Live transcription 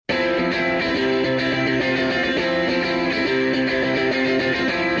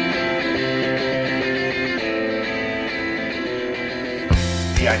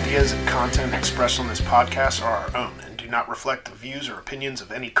ideas and content expressed on this podcast are our own and do not reflect the views or opinions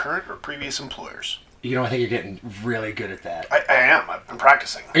of any current or previous employers. You know, I think you're getting really good at that. I am. I've been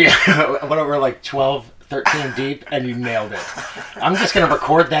practicing. Yeah, what over like 12, 13 deep, and you nailed it. I'm just going to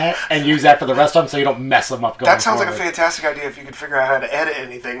record that and use that for the rest of them so you don't mess them up going That sounds forward. like a fantastic idea. If you could figure out how to edit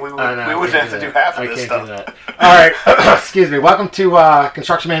anything, we wouldn't have to do half of this stuff. I can't do that. All right, excuse me. Welcome to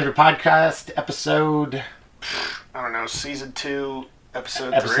Construction Management Podcast, episode... I don't know, season 2, episode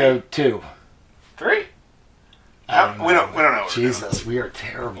 3. Episode 2. 3? We don't know. What we're Jesus, doing. we are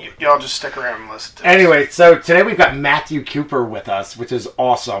terrible. Y'all just stick around and listen to Anyway, so today we've got Matthew Cooper with us, which is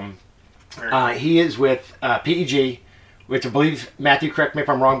awesome. Cool. He is with PEG, which I believe, Matthew, correct me if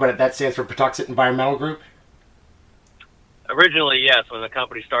I'm wrong, but that stands for Patuxent Environmental Group. Originally, yes, when the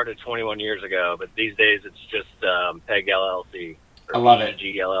company started 21 years ago, but these days it's just PEG LLC. I love it.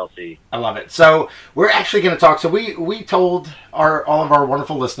 PEG LLC. I love it. So we're actually going to talk. So we told all of our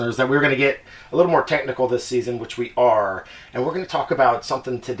wonderful listeners that we were going to get a little more technical this season, which we are, and we're going to talk about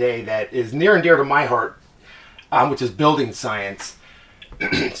something today that is near and dear to my heart, which is building science.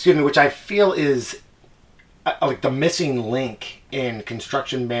 Excuse me, which I feel is like the missing link in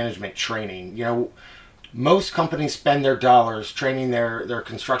construction management training. You know, most companies spend their dollars training their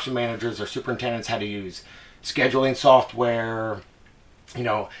construction managers or superintendents how to use scheduling software, you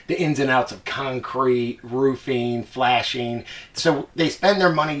know, the ins and outs of concrete, roofing, flashing. So they spend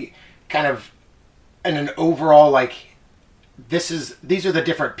their money kind of in an overall, like, these are the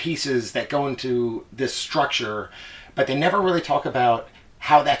different pieces that go into this structure, but they never really talk about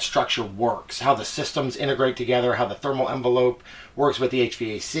how that structure works, how the systems integrate together, how the thermal envelope works with the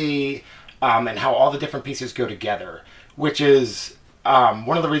HVAC, and how all the different pieces go together, which is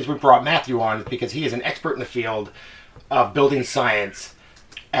one of the reasons we brought Matthew on, is because he is an expert in the field of building science,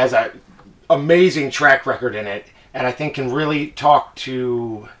 has an amazing track record in it, and I think can really talk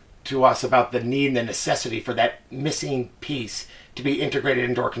to us about the need and the necessity for that missing piece to be integrated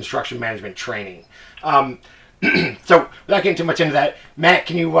into our construction management training. So without getting too much into that, Matt,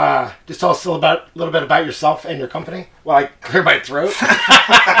 can you just tell us a little bit about yourself and your company while I clear my throat?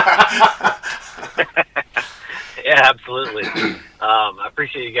 Yeah, absolutely. I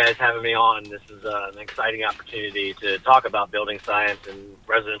appreciate you guys having me on. This is an exciting opportunity to talk about building science and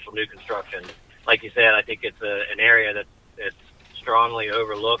residential new construction. Like you said, I think it's an area that's strongly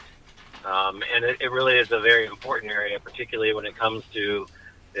overlooked, and it really is a very important area, particularly when it comes to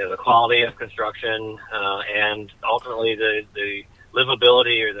the quality of construction and ultimately the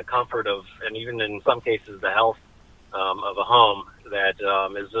livability or the comfort of, and even in some cases, the health of a home that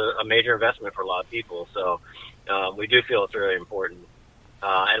is a major investment for a lot of people. So we do feel it's really important.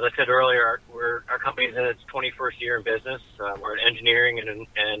 As I said earlier, our company's in its 21st year in business. We're an engineering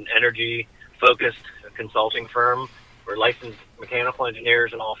and energy-focused consulting firm. We're licensed mechanical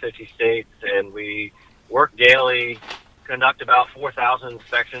engineers in all 50 states, and we work daily, conduct about 4,000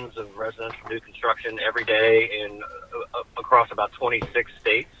 inspections of residential new construction every day across about 26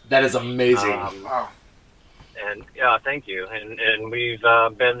 states. That is amazing. Wow. And thank you. And we've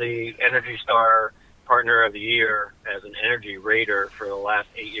been the Energy Star Partner of the Year as an energy rater for the last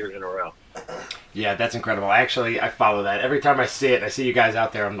 8 years in a row. Yeah, that's incredible. Actually, I follow that. Every time I see it, I see you guys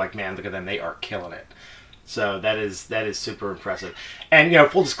out there, I'm like, man, look at them. They are killing it. So that is super impressive. And, you know,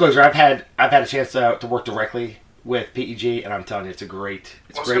 full disclosure, I've had a chance to work directly with PEG, and I'm telling you, it's a great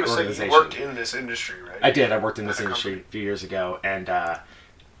organization. Say, you worked in this industry, right? I did. I worked in this industry a few years ago, and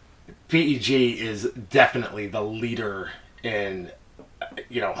PEG is definitely the leader in,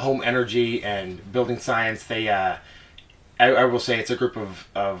 you know, home energy and building science. They, I will say, it's a group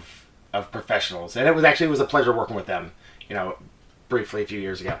of professionals, and it was a pleasure working with them, you know, briefly a few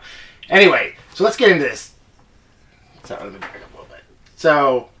years ago. Anyway, so let's get into this. So let me back up a little bit.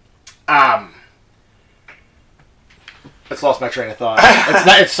 So, it's lost my train of thought.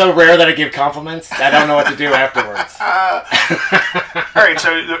 It's so rare that I give compliments. I don't know what to do afterwards. All right,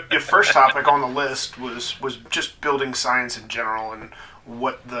 so the first topic on the list was just building science in general and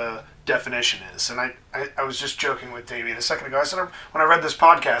what the definition is. And I was just joking with Damien a second ago. I said, when I read this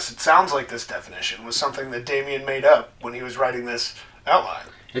podcast, it sounds like this definition was something that Damien made up when he was writing this outline.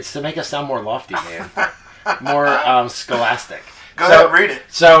 It's to make us sound more lofty, man. More scholastic. Go ahead and read it.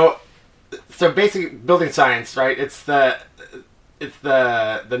 So basically, building science, right? It's the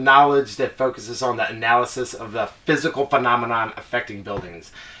knowledge that focuses on the analysis of the physical phenomenon affecting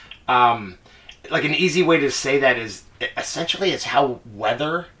buildings. Like an easy way to say that is essentially it's how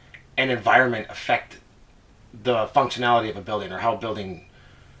weather and environment affect the functionality of a building or how a building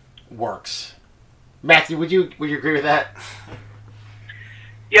works. Matthew, would you agree with that?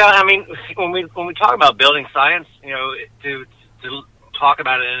 Yeah, I mean, when we talk about building science, you know, to talk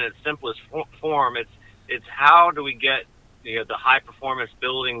about it in its simplest form, it's how do we get the high performance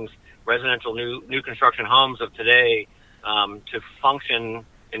buildings, residential new construction homes of today to function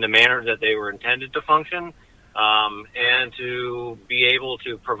in the manner that they were intended to function, and to be able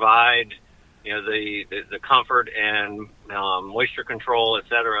to provide the comfort and moisture control, et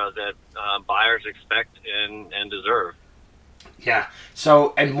cetera, that buyers expect and deserve. Yeah.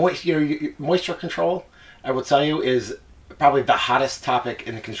 So, and moisture control, I will tell you, is probably the hottest topic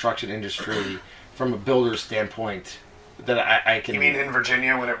in the construction industry from a builder's standpoint that I can... You mean in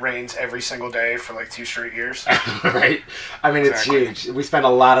Virginia when it rains every single day for like 2 straight years? Right. I mean, Exactly. It's huge. We spend a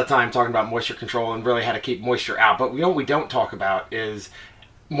lot of time talking about moisture control and really how to keep moisture out. But what we don't talk about is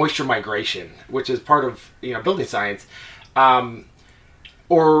moisture migration, which is part of building science,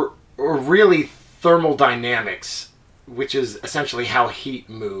 or really thermodynamics, which is essentially how heat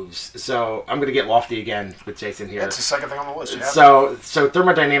moves. So I'm going to get lofty again with Jason here. That's the second thing on the list. Yeah. So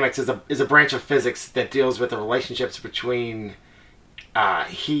thermodynamics is a branch of physics that deals with the relationships between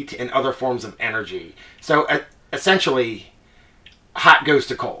heat and other forms of energy. So essentially, hot goes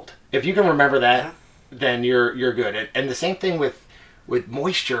to cold. If you can remember that, then you're good. And the same thing with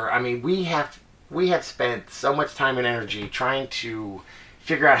moisture. I mean, we have spent so much time and energy trying to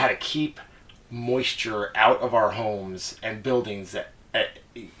figure out how to keep moisture out of our homes and buildings that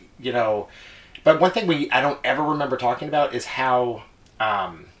but one thing I don't ever remember talking about is how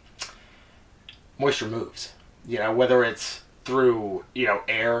moisture moves, whether it's through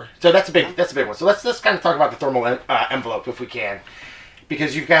air. So that's a big one. So let's kind of talk about the thermal envelope if we can,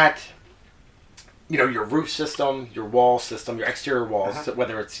 because you've got your roof system, your wall system, your exterior walls,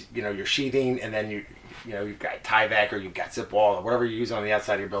 whether it's your sheathing, and then you've got Tyvek or you've got zip wall or whatever you use on the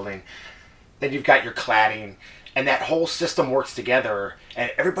outside of your building. Then you've got your cladding, and that whole system works together,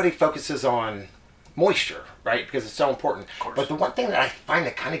 and everybody focuses on moisture, right? Because it's so important. But the one thing that I find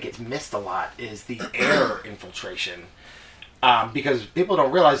that kind of gets missed a lot is the air infiltration, because people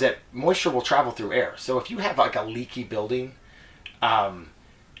don't realize that moisture will travel through air. So if you have like a leaky building,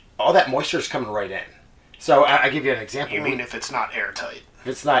 all that moisture is coming right in. So I give you an example. You mean if it's not airtight? If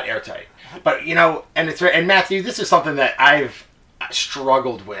it's not airtight. But, and Matthew, this is something that I've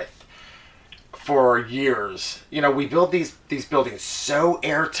struggled with for years. We build these buildings so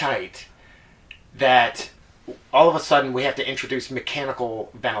airtight that all of a sudden we have to introduce mechanical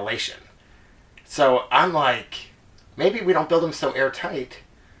ventilation. So I'm like, maybe we don't build them so airtight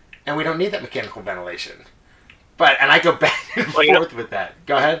and we don't need that mechanical ventilation. And I go back and forth with that.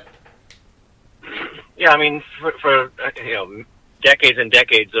 Go ahead. Yeah, I mean, for decades and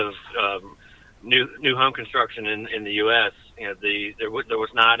decades of new home construction in the U.S., there was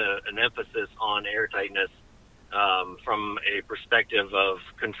not an emphasis on airtightness from a perspective of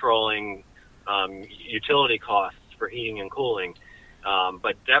controlling utility costs for heating and cooling.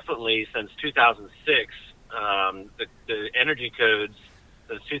 But definitely since 2006, the energy codes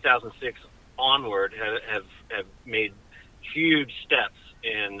since 2006 onward have made huge steps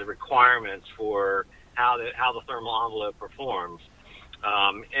in the requirements for how the thermal envelope performs.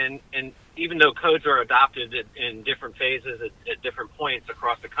 And even though codes are adopted in different phases at different points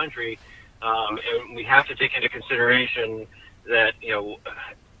across the country, and we have to take into consideration that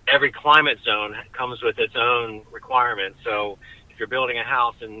every climate zone comes with its own requirements. So if you're building a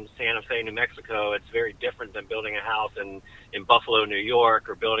house in Santa Fe, New Mexico, it's very different than building a house in Buffalo, New York,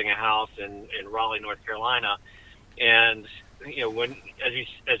 or building a house in Raleigh, North Carolina. And when as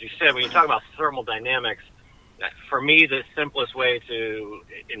you said, when you talk about thermal dynamics, for me, the simplest way to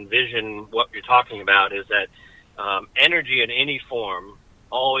envision what you're talking about is that energy in any form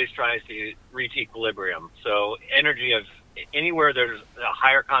always tries to reach equilibrium. So energy of anywhere there's a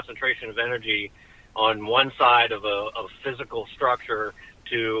higher concentration of energy on one side of a physical structure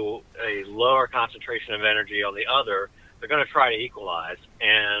to a lower concentration of energy on the other, they're going to try to equalize.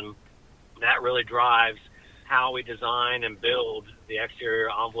 And that really drives how we design and build the exterior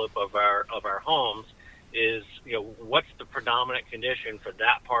envelope of our homes. Is what's the predominant condition for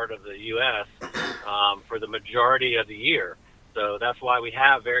that part of the U.S. For the majority of the year. So that's why we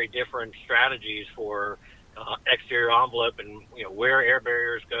have very different strategies for exterior envelope and where air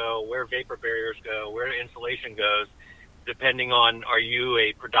barriers go, where vapor barriers go, where insulation goes, depending on are you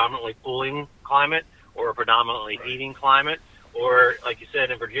a predominantly cooling climate or a predominantly heating climate, or like you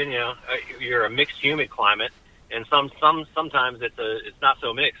said in Virginia, you're a mixed humid climate. And sometimes it's not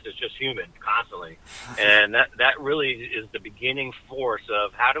so mixed. It's just humid constantly, and that really is the beginning force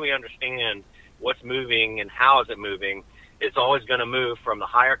of how do we understand what's moving and how is it moving. It's always going to move from the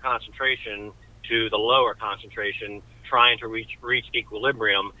higher concentration to the lower concentration, trying to reach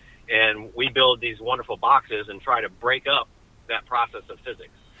equilibrium. And we build these wonderful boxes and try to break up that process of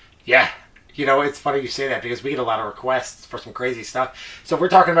physics. Yeah. You know, it's funny you say that because we get a lot of requests for some crazy stuff. So we're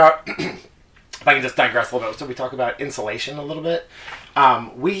talking about, if I can just digress a little bit, so we talk about insulation a little bit.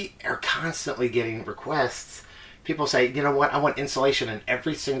 We are constantly getting requests. People say, you know what, I want insulation in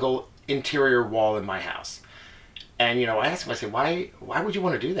every single interior wall in my house. And, you know, I ask them, I say, why would you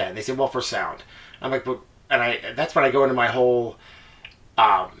want to do that? And they say, well, for sound. I'm like, but, that's when I go into my whole,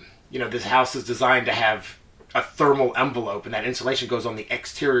 you know, this house is designed to have a thermal envelope, and that insulation goes on the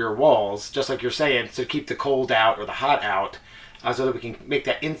exterior walls, just like you're saying, to keep the cold out or the hot out, so that we can make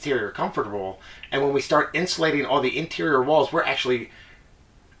that interior comfortable. And when we start insulating all the interior walls, we're actually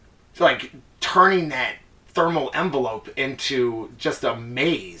like turning that thermal envelope into just a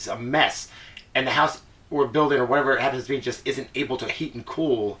maze, a mess, and the house we're building or whatever it happens to be just isn't able to heat and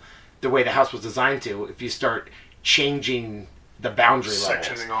cool the way the house was designed to if you start changing the boundary levels.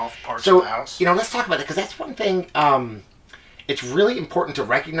 Sectioning off parts of the house. You know, let's talk about that because that's one thing. It's really important to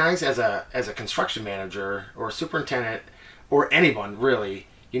recognize as a construction manager or a superintendent or anyone really.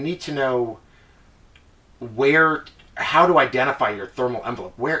 You need to know how to identify your thermal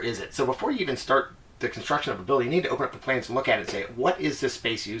envelope. Where is it? So before you even start the construction of a building, you need to open up the plans and look at it and say, what is this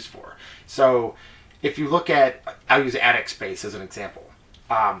space used for? So if you look at, I'll use attic space as an example.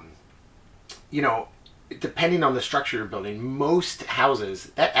 You know, depending on the structure you're building, most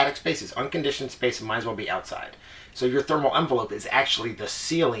houses, that attic space is unconditioned space and might as well be outside. So your thermal envelope is actually the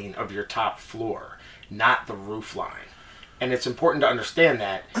ceiling of your top floor, not the roof line. And it's important to understand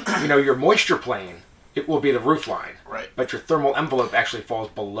that, you know, your moisture plane, it will be the roof line. Right. But your thermal envelope actually falls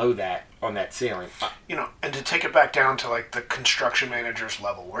below that on that ceiling. You know, and to take it back down to like the construction manager's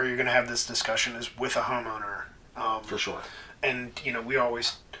level, where you're going to have this discussion is with a homeowner. For sure. And, you know,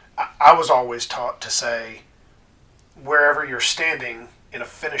 I was always taught to say, wherever you're standing in a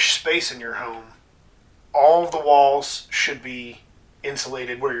finished space in your home, all of the walls should be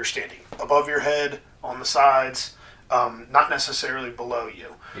insulated where you're standing. Above your head, on the sides, not necessarily below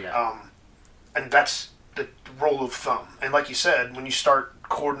you. Yeah. And that's the rule of thumb. And like you said, when you start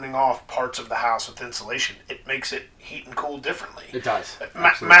cordoning off parts of the house with insulation, it makes it heat and cool differently. It does.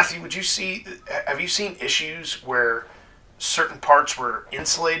 Matthew, have you seen issues where certain parts were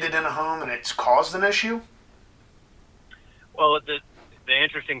insulated in a home and it's caused an issue? Well, the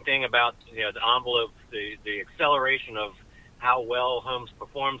interesting thing about, you know, the envelope, the acceleration of how well homes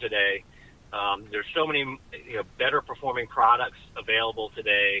perform today, there's so many, you know, better performing products available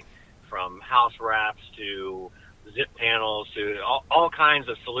today, from house wraps to zip panels to all kinds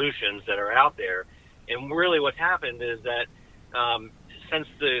of solutions that are out there. And really what's happened is that since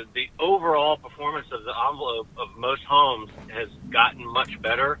the overall performance of the envelope of most homes has gotten much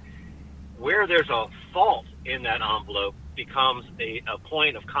better, where there's a fault in that envelope becomes a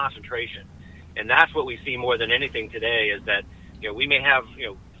point of concentration. And that's what we see more than anything today is that, you know, we may have, you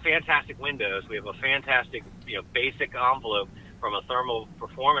know, fantastic windows. We have a fantastic, you know, basic envelope from a thermal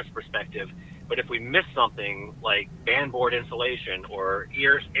performance perspective. But if we miss something like bandboard insulation or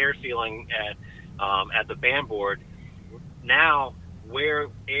air sealing at the bandboard, now where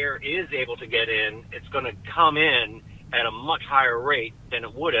air is able to get in, it's going to come in at a much higher rate than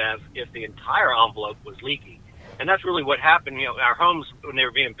it would have if the entire envelope was leaky. And that's really what happened. You know, our homes, when they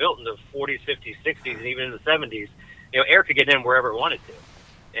were being built in the 40s, 50s, 60s, and even in the 70s, you know, air could get in wherever it wanted to.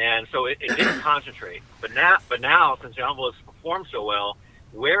 And so it didn't concentrate. But now, since the envelopes perform so well,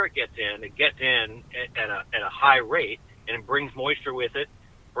 where it gets in at a high rate, and it brings moisture with it,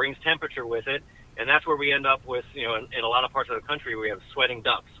 brings temperature with it, and that's where we end up with, you know, in a lot of parts of the country, we have sweating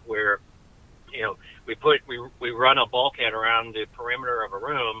ducts where, you know, we run a bulkhead around the perimeter of a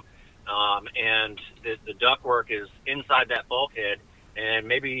room, and the ductwork is inside that bulkhead, and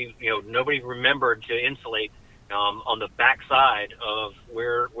maybe, you know, nobody remembered to insulate on the back side of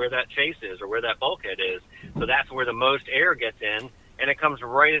where that chase is or where that bulkhead is. So that's where the most air gets in, and it comes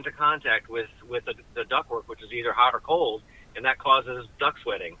right into contact with the ductwork, which is either hot or cold, and that causes duct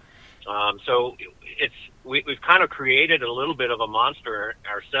sweating. So we've kind of created a little bit of a monster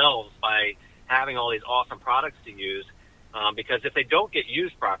ourselves by having all these awesome products to use, because if they don't get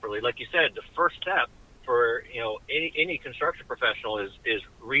used properly, like you said, the first step for, you know, any construction professional is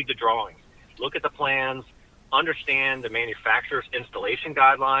read the drawings, look at the plans, understand the manufacturer's installation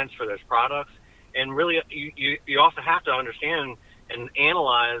guidelines for those products, and really you also have to understand and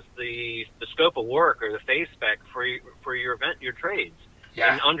analyze the scope of work or the phase spec for your trades.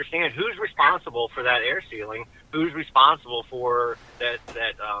 Yeah. And understand who's responsible for that air sealing, who's responsible for that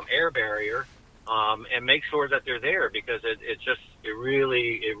air barrier, and make sure that they're there, because it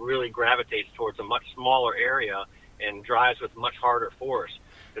really gravitates towards a much smaller area and drives with much harder force.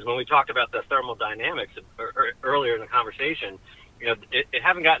 Because when we talked about the thermodynamics earlier in the conversation, it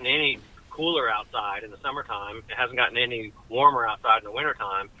hasn't gotten any cooler outside in the summertime. It hasn't gotten any warmer outside in the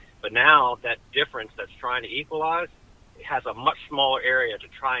wintertime. But now that difference that's trying to equalize, it has a much smaller area to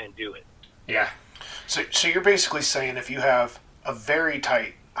try and do it. Yeah. So you're basically saying if you have a very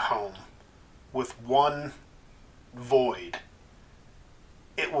tight home with one void,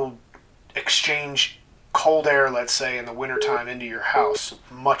 it will exchange cold air, let's say, in the wintertime into your house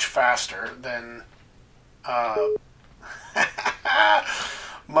much faster than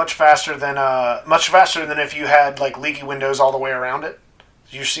much faster than if you had like leaky windows all the way around it.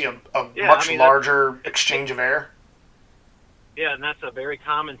 You see a much larger exchange of air. Yeah, and that's a very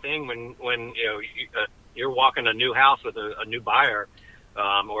common thing when you're walking a new house with a new buyer,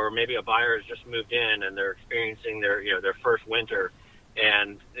 or maybe a buyer has just moved in and they're experiencing their first winter,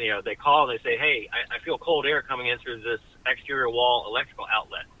 and they call and they say, hey, I feel cold air coming in through this exterior wall electrical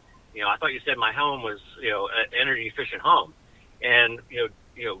outlet. I thought you said my home was an energy efficient home, and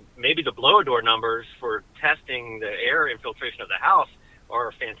maybe the blower door numbers for testing the air infiltration of the house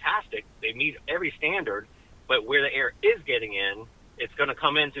are fantastic. They meet every standard, but where the air is getting in, it's going to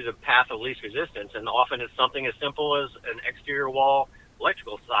come in through the path of least resistance, and often it's something as simple as an exterior wall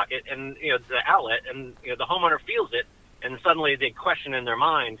electrical socket and the outlet, and the homeowner feels it, and suddenly they question in their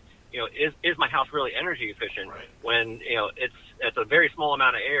mind, is my house really energy efficient? Right. When it's a very small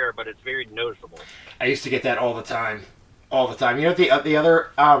amount of air, but it's very noticeable. I used to get that all the time. The other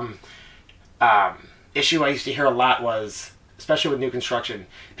issue I used to hear a lot was, especially with new construction,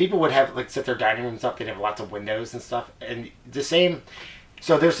 people would have set their dining rooms up. They'd have lots of windows and stuff, and the same.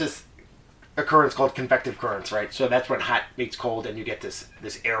 So there's this occurrence called convective currents, right? So that's when hot meets cold, and you get this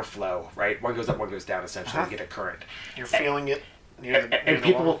airflow, right? One goes up, one goes down. Essentially, you get a current. You're feeling it. And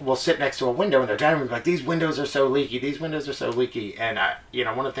people will sit next to a window in their dining room like, these windows are so leaky. These windows are so leaky. And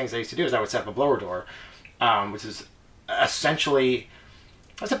one of the things I used to do is I would set up a blower door, which is essentially,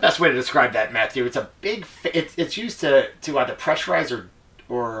 what's the best way to describe that, Matthew? It's a big. It's used to either pressurize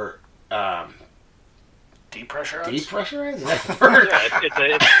or depressurize. Depressurize? Is that the word?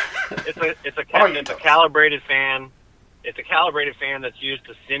 Yeah, it's a calibrated fan. It's a calibrated fan that's used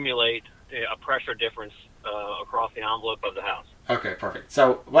to simulate a pressure difference across the envelope of the house. Okay, perfect.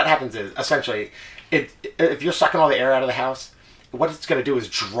 So what happens is, essentially, if you're sucking all the air out of the house, what it's going to do is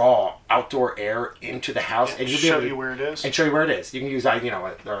draw outdoor air into the house, and you'll be able to show you where it is. And show you where it is. You can use a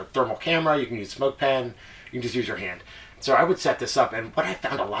thermal camera. You can use smoke pen. You can just use your hand. So I would set this up, and what I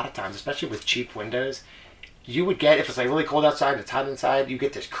found a lot of times, especially with cheap windows, you would get, if it's really cold outside and it's hot inside, you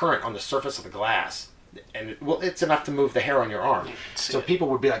get this current on the surface of the glass. And it's enough to move the hair on your arm. So people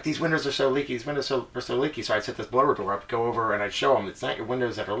would be like, these windows are so leaky, are so leaky. So I'd set this blower door up, go over, and I'd show them it's not your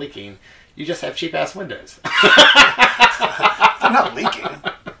windows that are leaking. You just have cheap ass windows. They're not leaking.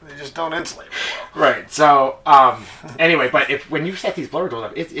 They just don't insulate very well. Right. So anyway, but when you set these blower doors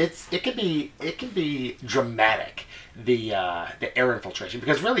up, it can be dramatic, the air infiltration,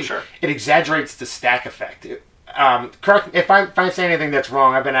 because really it exaggerates the stack effect. Correct if I'm saying anything that's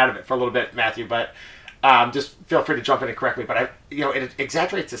wrong. I've been out of it for a little bit, Matthew, but just feel free to jump in and correct me. But it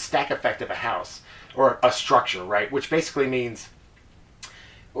exaggerates the stack effect of a house or a structure, right? Which basically means,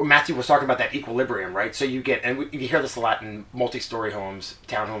 Matthew was talking about that equilibrium, right? So you get, and you hear this a lot in multi-story homes,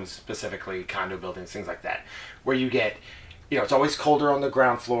 townhomes specifically, condo buildings, things like that, where you get, it's always colder on the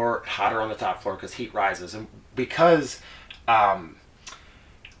ground floor, hotter on the top floor because heat rises, and because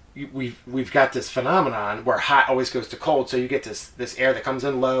we've got this phenomenon where hot always goes to cold, so you get this air that comes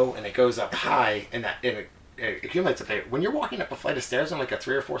in low and it goes up high, and it accumulates up there. When you're walking up a flight of stairs in like a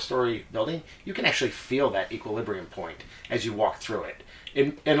 3 or 4 story building, you can actually feel that equilibrium point as you walk through it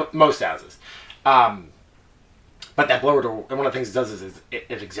in most houses. But that blower door, and one of the things it does is it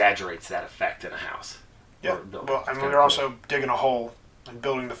exaggerates that effect in a house. Yeah. Well, I mean, we're also digging a hole and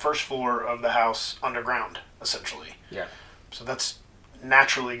building the first floor of the house underground, essentially. Yeah. So that's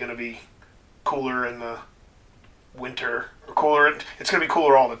naturally going to be cooler in the winter, or cooler. It's going to be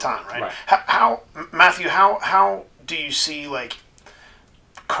cooler all the time, right? How Matthew? How do you see like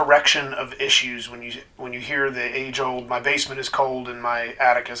correction of issues when you hear the age-old "my basement is cold and my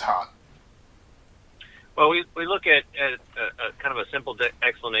attic is hot"? Well, we look at a kind of a simple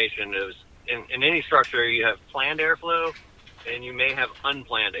explanation. Is in any structure you have planned airflow and you may have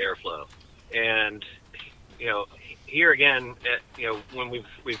unplanned airflow, and here again, when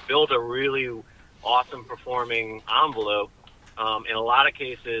we've built a really awesome performing envelope, in a lot of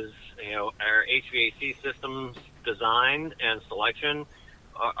cases, our HVAC systems design and selection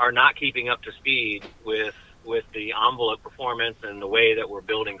are not keeping up to speed with the envelope performance and the way that we're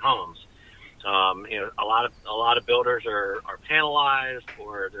building homes. A lot of builders are panelized,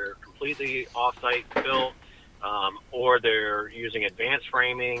 or they're completely off-site built, or they're using advanced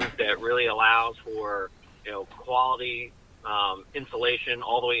framing that really allows for quality insulation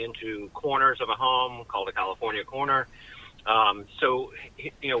all the way into corners of a home, called a California corner. So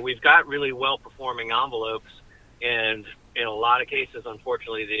we've got really well-performing envelopes, and in a lot of cases,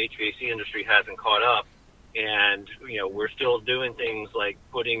 unfortunately, the HVAC industry hasn't caught up. And, we're still doing things like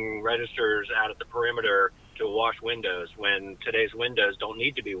putting registers out at the perimeter to wash windows, when today's windows don't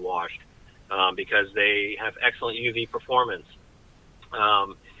need to be washed because they have excellent UV performance.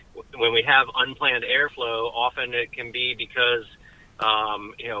 When we have unplanned airflow, often it can be because,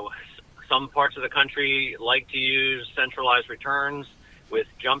 some parts of the country like to use centralized returns with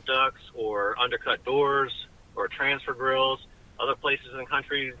jump ducts or undercut doors or transfer grills. Other places in the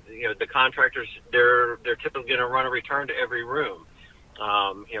country, the contractors, they're typically going to run a return to every room.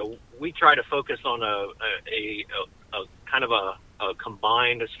 We try to focus on a kind of a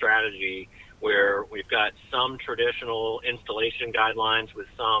combined strategy where we've got some traditional installation guidelines with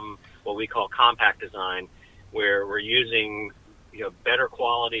some what we call compact design, where we're using better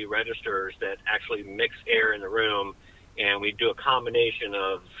quality registers that actually mix air in the room, and we do a combination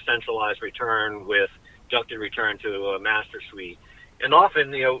of centralized return with ducted return to a master suite. And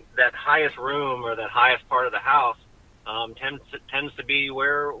often, that highest room or that highest part of the house tends to be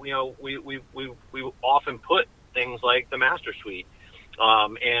where we often put things like the master suite.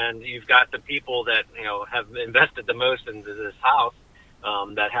 And you've got the people that have invested the most into this house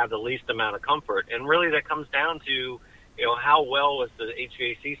that have the least amount of comfort. And really, that comes down to how well was the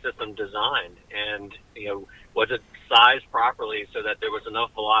HVAC system designed, and was it sized properly so that there was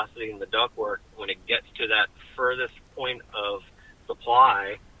enough velocity in the ductwork when it gets to that furthest point of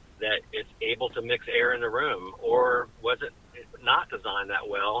supply that it's able to mix air in the room, or was it not designed that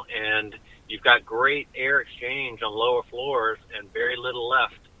well and you've got great air exchange on lower floors and very little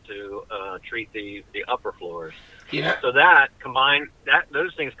left to treat the upper floors. So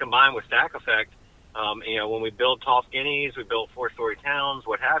those things combined with stack effect. When we build tall skinnies, we build 4-story towns,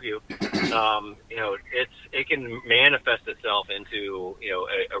 what have you. It can manifest itself into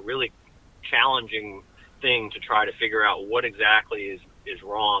a really challenging thing to try to figure out what exactly is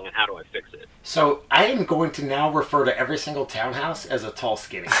wrong and how do I fix it. So I am going to now refer to every single townhouse as a tall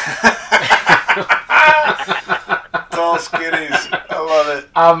skinny. Tall skinnies, I love it.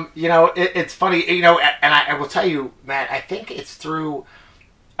 It's funny, and I will tell you, Matt, I think it's through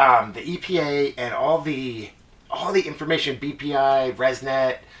the EPA and all the information, BPI,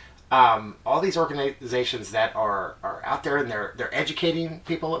 ResNet, all these organizations that are out there, and they're educating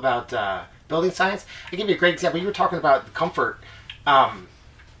people about building science. I'll give you a great example. You were talking about the comfort. One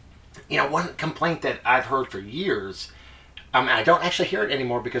complaint that I've heard for years, and I don't actually hear it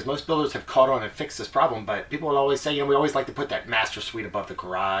anymore because most builders have caught on and fixed this problem, but people would always say, we always like to put that master suite above the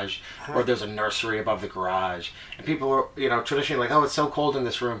garage, or there's a nursery above the garage. And people are, traditionally like, oh, it's so cold in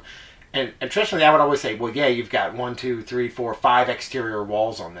this room. And traditionally I would always say, well, yeah, you've got 1, 2, 3, 4, 5 exterior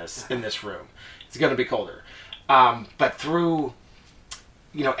walls on this, in this room. It's going to be colder. But through,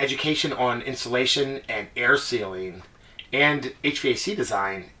 education on insulation and air sealing and HVAC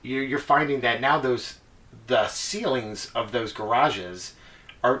design, you're finding that now the ceilings of those garages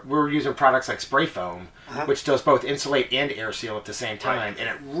we're using products like spray foam, which does both insulate and air seal at the same time. Right. And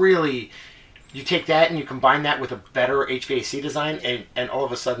it really, you take that and you combine that with a better HVAC design, and all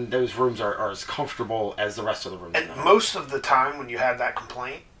of a sudden those rooms are as comfortable as the rest of the rooms. And most of the time when you have that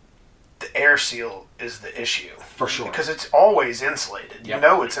complaint, the air seal is the issue. For sure. Because it's always insulated. Yep.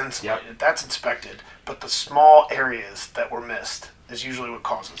 It's insulated. That's inspected. But the small areas that were missed is usually what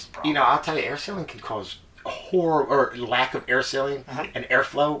causes the problem. I'll tell you, air sealing can cause or lack of air sealing and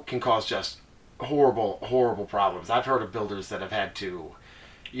airflow can cause just horrible problems. I've heard of builders that have had to,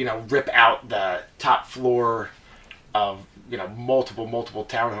 rip out the top floor of, multiple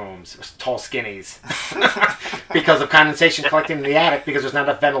townhomes, tall skinnies, because of condensation collecting in the attic because there's not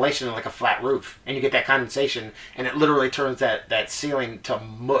enough ventilation in like a flat roof. And you get that condensation and it literally turns that ceiling to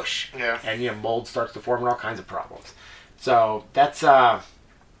mush. Yeah. And, mold starts to form and all kinds of problems. So that's,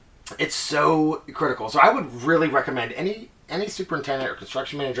 it's so critical. So I would really recommend any superintendent or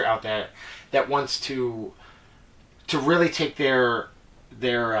construction manager out there that wants to really take their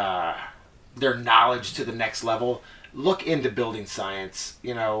knowledge to the next level, look into building science.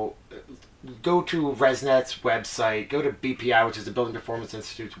 Go to ResNet's website, go to BPI, which is the Building Performance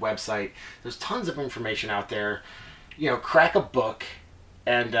Institute's website. There's tons of information out there. Crack a book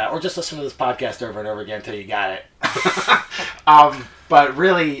and or just listen to this podcast over and over again until you got it. But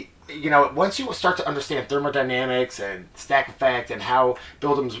really, once you start to understand thermodynamics and stack effect and how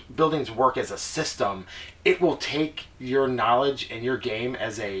buildings work as a system, it will take your knowledge and your game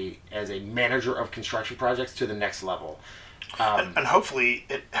as a manager of construction projects to the next level. And hopefully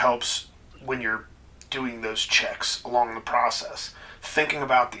it helps when you're doing those checks along the process, thinking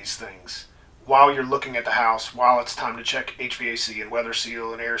about these things while you're looking at the house, while it's time to check HVAC and weather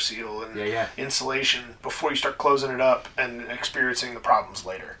seal and air seal and insulation before you start closing it up and experiencing the problems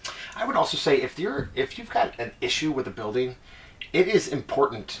later. I would also say if you've got an issue with a building, it is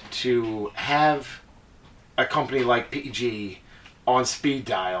important to have a company like PEG on speed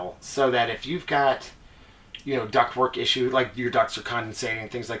dial, so that if you've got ductwork issue, like your ducts are condensating,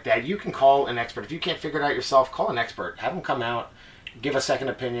 things like that, you can call an expert. If you can't figure it out yourself, call an expert. Have them come out, give a second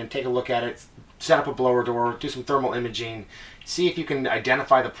opinion, take a look at it, set up a blower door, do some thermal imaging, see if you can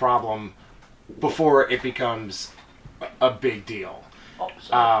identify the problem before it becomes a big deal.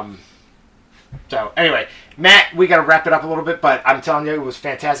 So anyway, Matt, we got to wrap it up a little bit, but I'm telling you, it was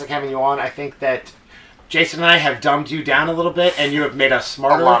fantastic having you on. I think that Jason and I have dumbed you down a little bit, and you have made us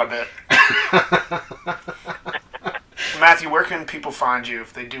smarter. A lot of it. Matthew, where can people find you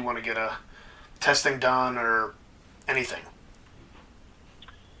if they do want to get a testing done or anything?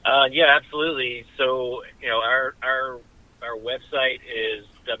 Yeah, absolutely. So, our website is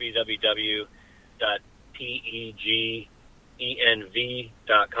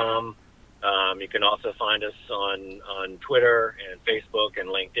www.pegenv.com. You can also find us on Twitter and Facebook and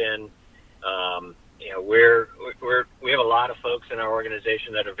LinkedIn. We have a lot of folks in our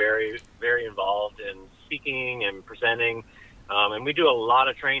organization that are very, very involved in speaking and presenting, and we do a lot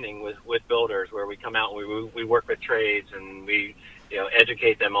of training with builders where we come out and we work with trades and we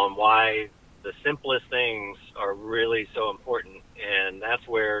educate them on why the simplest things are really so important. And that's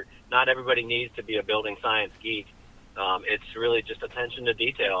where not everybody needs to be a building science geek. It's really just attention to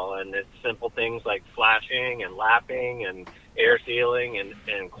detail, and it's simple things like flashing and lapping and air sealing and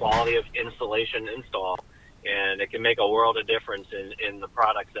quality of installation install. And it can make a world of difference in the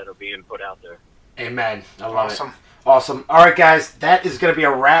products that are being put out there. Amen. I love it. Awesome. All right, guys, that is going to be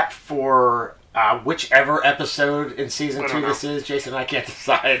a wrap for whichever episode in season 2 this is. Jason and I can't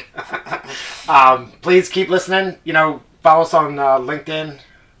decide. Please keep listening. Follow us on LinkedIn.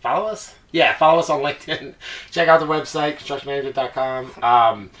 Follow us? Yeah, follow us on LinkedIn. Check out the website,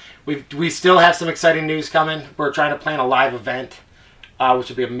 constructionmanagement.com. We still have some exciting news coming. We're trying to plan a live event, which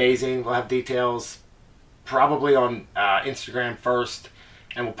will be amazing. We'll have details probably on Instagram first,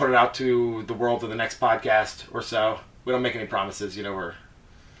 and we'll put it out to the world in the next podcast or so. We don't make any promises. We're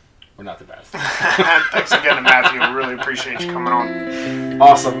not the best. Thanks again to Matthew. We really appreciate you coming on.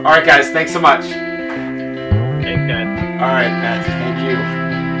 Awesome. All right, guys. Thanks so much. Thanks, guys. All right, Matt. Thank you.